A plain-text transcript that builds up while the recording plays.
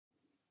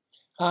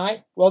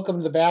Hi, welcome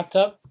to the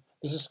bathtub.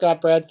 This is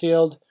Scott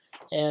Bradfield,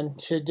 and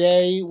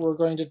today we're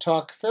going to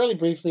talk fairly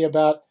briefly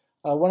about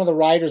one of the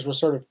writers we're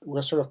sort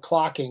of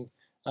clocking.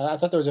 I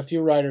thought there was a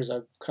few writers I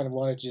kind of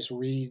wanted to just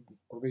read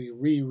or maybe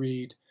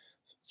reread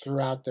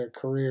throughout their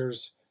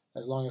careers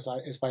as long as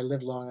if I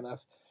live long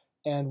enough.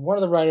 And one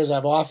of the writers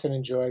I've often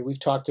enjoyed, we've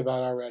talked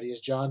about already, is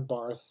John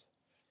Barth.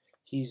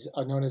 He's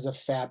known as a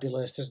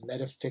fabulist, as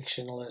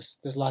metafictionalist.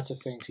 There's lots of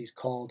things he's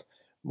called,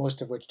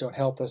 most of which don't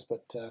help us,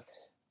 but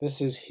this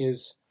is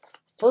his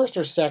first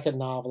or second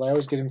novel. I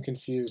always get him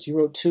confused. He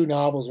wrote two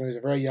novels when he was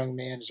a very young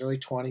man, his early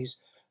 20s.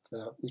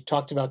 We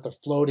talked about The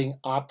Floating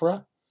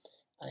Opera,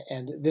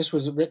 and this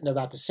was written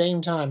about the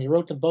same time. He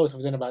wrote them both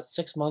within about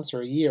 6 months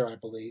or a year, I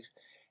believe.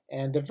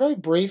 And they're very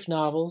brief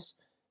novels.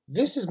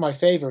 This is my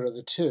favorite of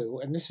the two,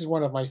 and this is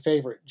one of my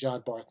favorite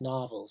John Barth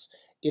novels.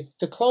 It's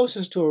the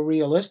closest to a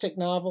realistic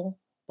novel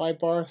by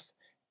Barth,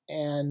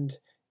 and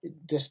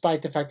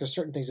despite the fact there's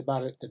certain things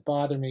about it that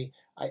bother me,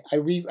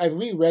 I've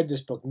reread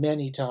this book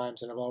many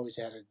times, and I've always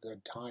had a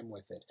good time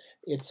with it.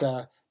 It's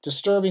a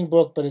disturbing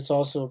book, but it's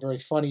also a very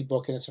funny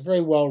book, and it's a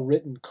very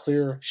well-written,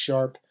 clear,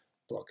 sharp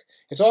book.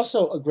 It's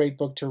also a great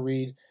book to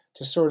read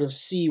to sort of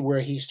see where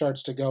he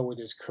starts to go with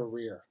his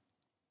career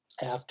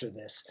after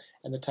this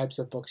and the types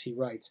of books he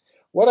writes.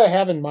 What I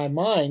have in my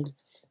mind,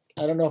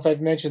 I don't know if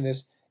I've mentioned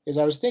this, is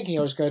I was thinking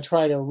I was going to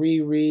try to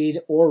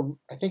reread, or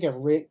I think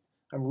I'm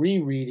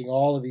rereading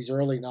all of these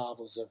early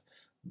novels of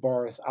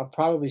Barth. I'll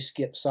probably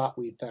skip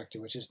Saltweed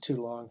Factory, which is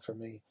too long for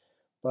me,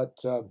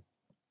 but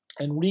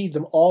and read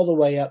them all the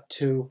way up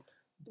to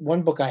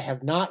one book I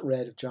have not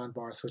read of John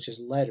Barth, which is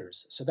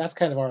Letters. So that's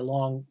kind of our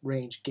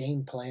long-range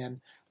game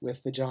plan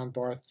with the John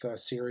Barth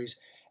series.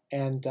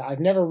 And I've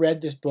never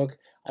read this book.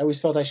 I always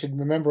felt I should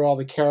remember all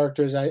the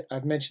characters.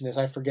 I've mentioned this.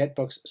 I forget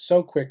books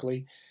so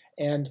quickly.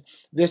 And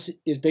this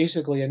is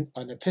basically an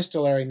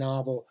epistolary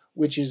novel,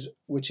 which is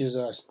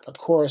a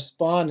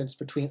correspondence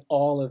between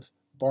all of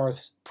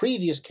Barth's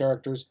previous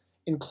characters,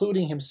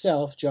 including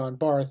himself, John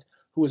Barth,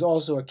 who is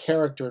also a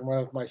character in one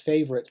of my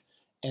favorite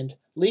and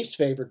least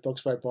favorite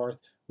books by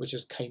Barth, which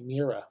is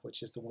Chimera,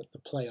 which is the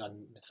play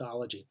on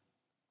mythology.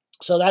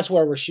 So that's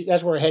where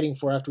we're heading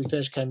for after we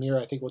finish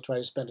Chimera. I think we'll try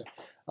to spend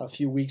a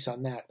few weeks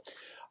on that.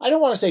 I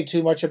don't want to say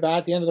too much about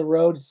it. The End of the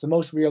Road. It's the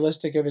most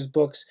realistic of his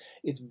books.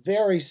 It's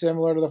very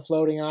similar to The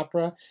Floating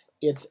Opera.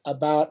 It's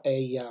about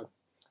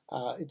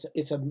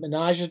it's a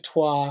menage a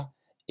trois.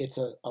 It's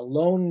a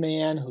lone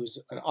man who's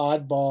an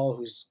oddball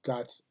who's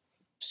got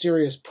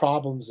serious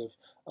problems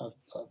of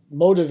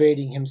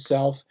motivating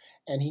himself,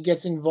 and he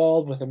gets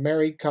involved with a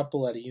married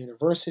couple at a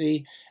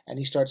university, and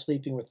he starts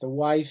sleeping with the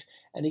wife,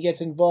 and he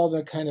gets involved in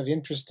a kind of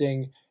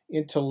interesting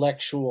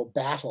intellectual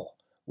battle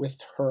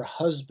with her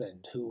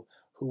husband, who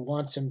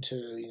wants him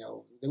to,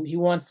 he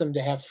wants them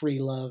to have free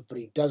love, but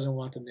he doesn't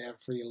want them to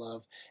have free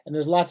love. And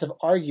there's lots of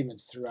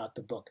arguments throughout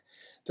the book.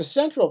 The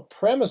central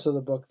premise of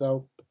the book,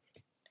 though,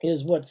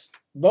 is what's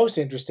most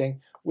interesting,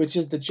 which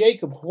is the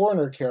Jacob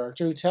Horner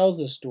character who tells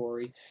the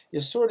story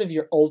is sort of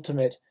your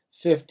ultimate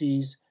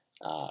 50s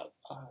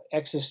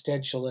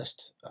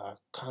existentialist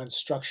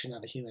construction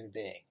of a human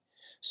being.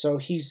 So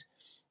he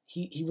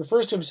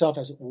refers to himself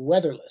as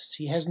weatherless.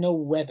 He has no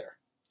weather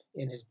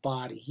in his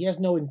body. He has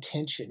no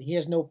intention. He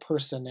has no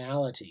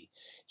personality.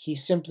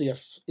 He's simply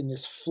in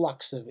this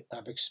flux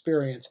of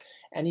experience,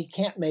 and he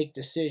can't make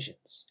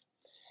decisions.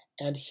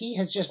 And he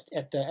has just,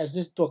 as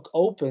this book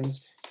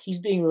opens, he's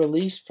being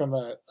released from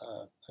a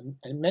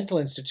mental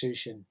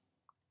institution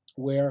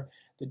where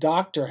the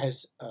doctor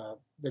has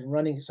been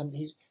running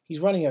he's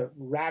running a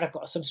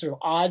radical, some sort of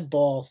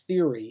oddball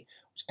theory,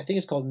 which I think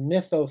is called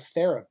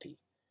mythotherapy.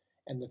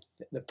 And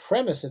the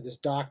premise of this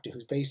doctor,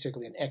 who's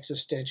basically an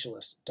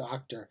existentialist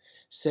doctor,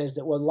 says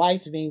that, well,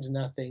 life means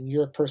nothing,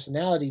 your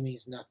personality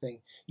means nothing.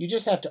 You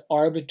just have to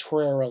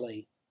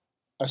arbitrarily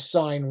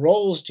assign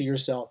roles to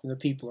yourself and the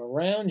people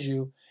around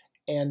you,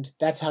 and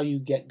that's how you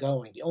get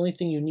going. The only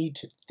thing you need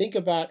to think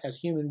about as a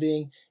human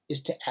being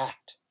is to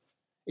act.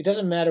 It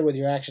doesn't matter whether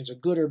your actions are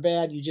good or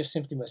bad, you just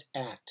simply must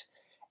act.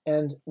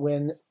 And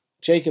when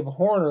Jacob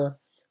Horner,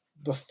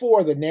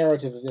 before the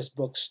narrative of this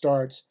book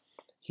starts,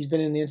 he's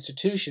been in the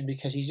institution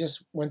because he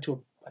just went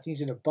to I think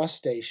he's in a bus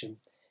station,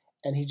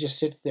 and he just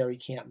sits there. He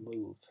can't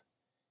move.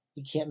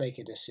 He can't make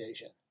a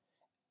decision.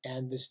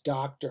 And this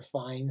doctor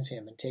finds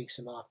him and takes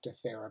him off to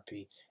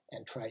therapy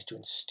and tries to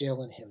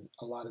instill in him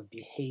a lot of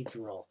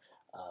behavioral,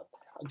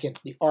 again,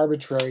 the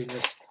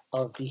arbitrariness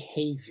of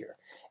behavior.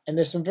 And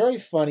there's some very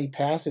funny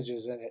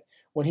passages in it.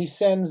 When he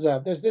sends,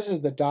 this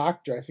is the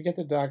doctor. I forget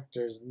the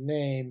doctor's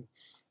name.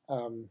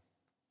 No,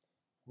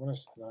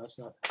 that's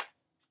not.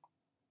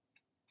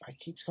 I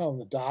keep calling him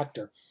the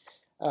doctor.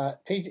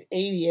 Page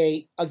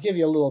 88, I'll give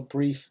you a little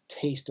brief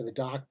taste of the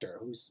doctor,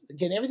 who's,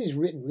 again, everything's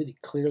written really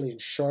clearly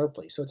and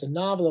sharply. So it's a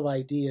novel of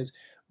ideas,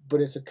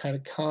 but it's a kind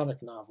of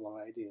comic novel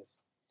of ideas.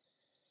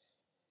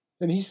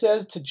 Then he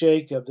says to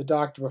Jacob, the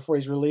doctor, before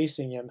he's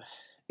releasing him,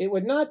 "It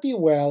would not be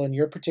well in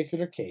your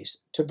particular case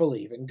to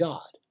believe in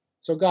God."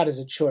 So God is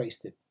a choice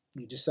that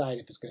you decide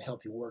if it's going to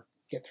help you work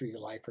get through your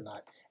life or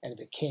not. And if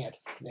it can't,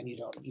 then you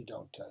don't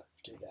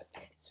do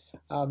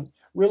that.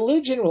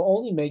 Religion will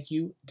only make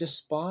you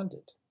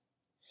despondent.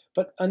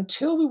 But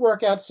until we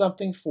work out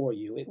something for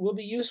you, it will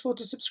be useful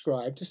to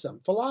subscribe to some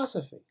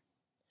philosophy.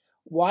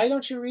 Why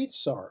don't you read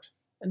Sartre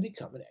and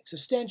become an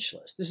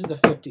existentialist? This is the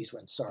 50s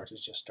when Sartre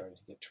is just starting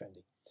to get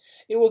trendy.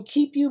 It will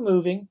keep you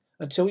moving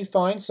until we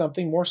find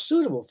something more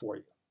suitable for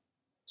you.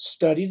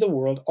 Study the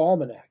World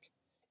Almanac.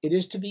 It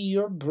is to be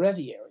your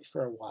breviary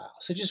for a while,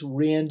 so just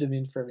random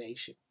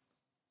information.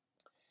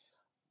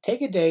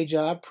 Take a day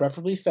job,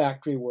 preferably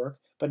factory work,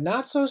 but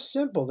not so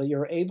simple that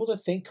you're able to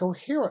think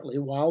coherently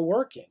while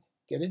working.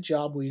 Get a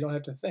job where you don't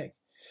have to think.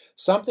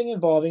 Something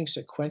involving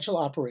sequential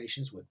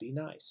operations would be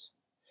nice.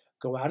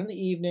 Go out in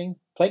the evening,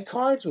 play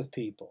cards with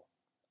people.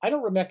 I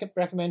don't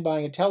recommend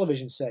buying a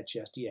television set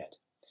just yet.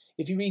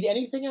 If you read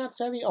anything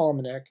outside the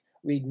almanac,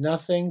 read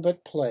nothing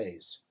but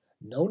plays.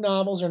 No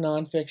novels or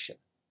nonfiction.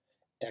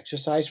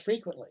 Exercise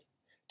frequently.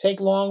 Take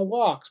long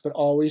walks, but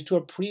always to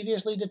a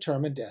previously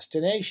determined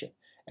destination.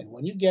 And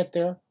when you get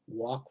there,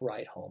 walk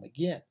right home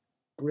again,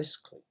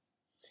 briskly.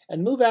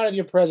 And move out of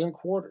your present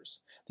quarters.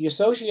 The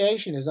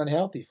association is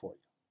unhealthy for you.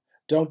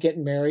 Don't get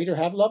married or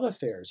have love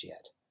affairs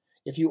yet.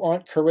 If you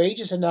aren't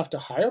courageous enough to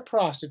hire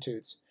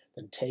prostitutes,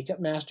 then take up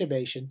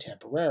masturbation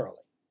temporarily.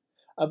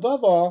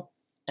 Above all,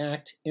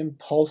 act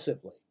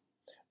impulsively.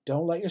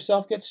 Don't let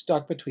yourself get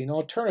stuck between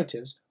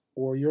alternatives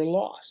or you're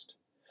lost.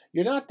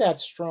 You're not that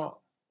strong.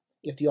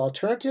 If the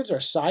alternatives are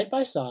side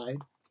by side,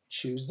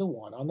 choose the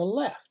one on the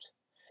left.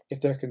 If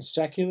they're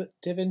consecutive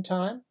in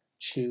time,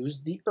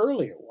 choose the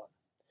earlier one.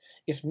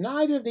 If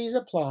neither of these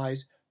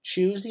applies,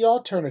 choose the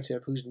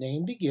alternative whose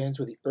name begins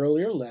with the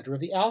earlier letter of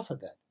the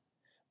alphabet.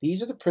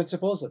 These are the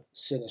principles of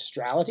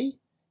sinistrality,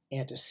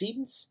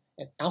 antecedence,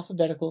 and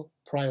alphabetical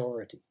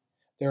priority.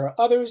 There are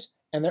others,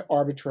 and they're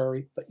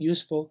arbitrary but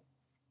useful.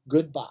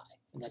 Goodbye.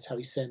 And that's how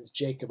he sends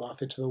Jacob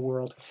off into the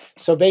world.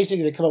 So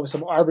basically, to come up with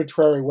some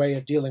arbitrary way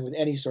of dealing with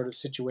any sort of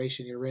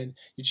situation you're in,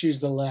 you choose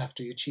the left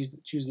or you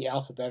choose the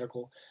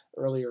alphabetical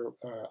earlier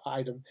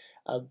item.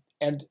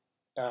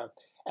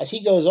 As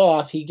he goes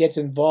off, he gets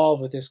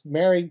involved with this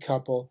married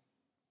couple,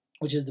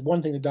 which is the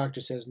one thing the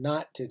doctor says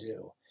not to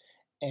do,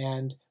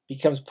 and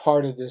becomes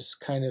part of this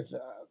kind of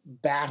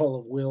battle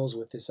of wills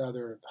with this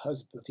other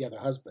husband,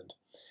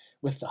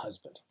 with the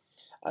husband.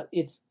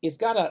 It's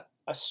got a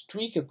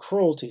streak of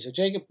cruelty. So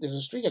there's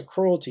a streak of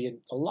cruelty in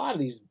a lot of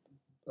these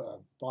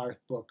Barth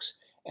books,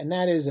 and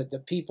that is that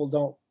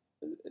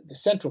the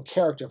central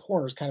character of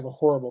Horner is kind of a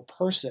horrible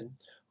person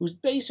who's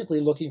basically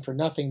looking for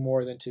nothing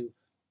more than to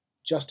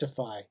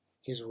justify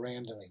his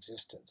random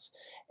existence.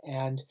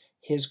 And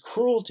his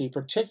cruelty,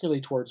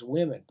 particularly towards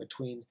women,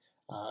 between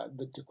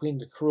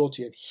the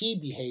cruelty of he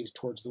behaves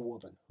towards the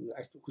woman,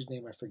 whose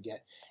name I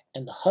forget,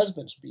 and the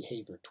husband's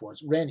behavior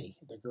towards Rennie,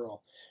 the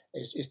girl,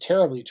 is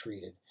terribly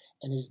treated,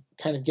 and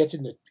kind of gets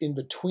in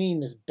between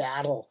this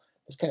battle,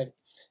 this kind of,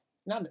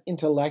 not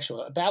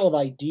intellectual, a battle of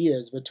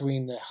ideas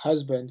between the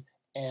husband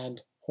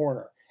and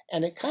Horner.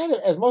 And it kind of,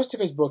 as most of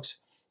his books,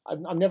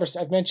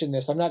 I've mentioned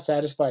this, I'm not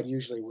satisfied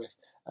usually with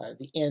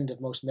the end of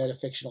most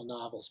metafictional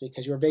novels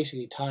because you're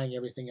basically tying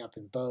everything up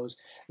in bows.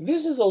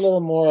 This is a little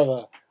more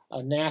of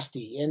a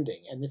nasty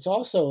ending, and it's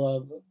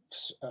also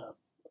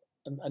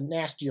a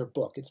nastier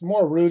book. It's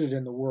more rooted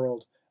in the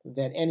world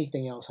than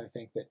anything else, I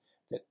think, that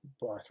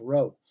Barth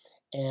wrote,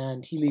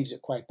 and he leaves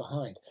it quite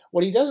behind.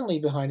 What he doesn't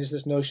leave behind is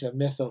this notion of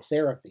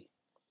mythotherapy,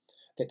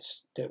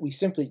 that we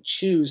simply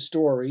choose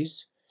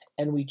stories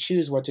and we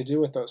choose what to do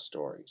with those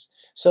stories.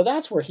 So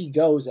that's where he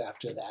goes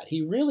after that.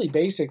 He really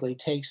basically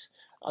takes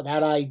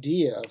that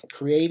idea of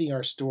creating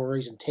our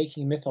stories and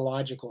taking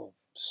mythological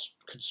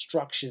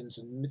constructions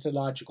and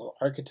mythological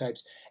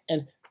archetypes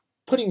and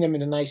putting them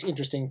into nice,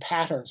 interesting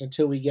patterns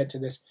until we get to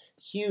this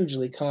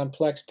hugely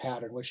complex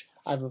pattern, which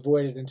I've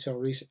avoided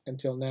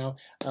until now,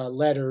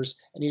 letters,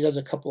 and he does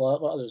a couple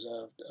of others,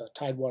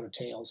 Tidewater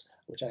Tales,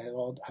 which I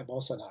have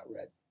also not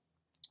read.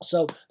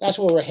 So that's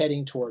where we're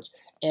heading towards,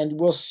 and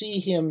we'll see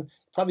him.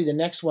 Probably the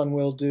next one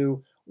we'll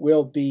do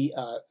will be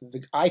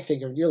I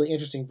think a really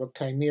interesting book,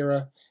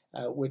 Chimera,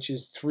 which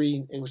is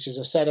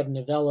a set of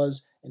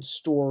novellas and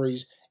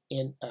stories.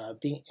 And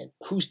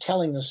who's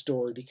telling the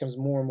story becomes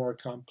more and more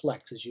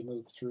complex as you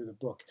move through the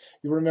book.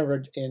 You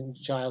remember in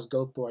Giles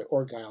Goatboy,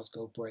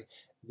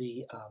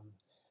 the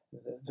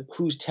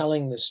who's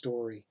telling the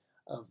story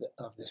of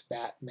this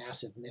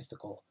massive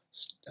mythical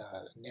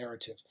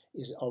narrative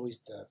is always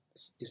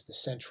the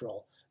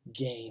central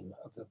game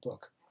of the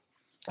book.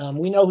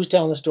 We know who's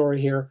telling the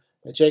story here.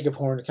 Jacob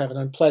Horner, kind of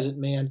an unpleasant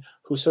man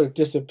who sort of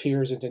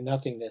disappears into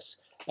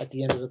nothingness at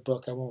the end of the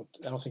book. I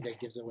don't think that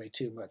gives away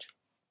too much.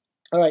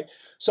 All right,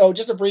 so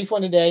just a brief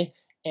one today,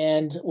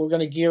 and we're going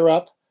to gear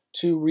up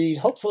to read,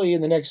 hopefully in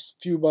the next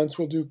few months,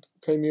 we'll do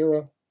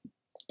Chimera,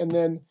 and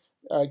then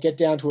get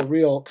down to a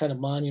real kind of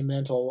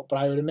monumental, but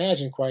I would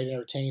imagine quite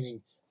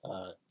entertaining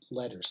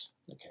letters.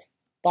 Okay,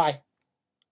 bye.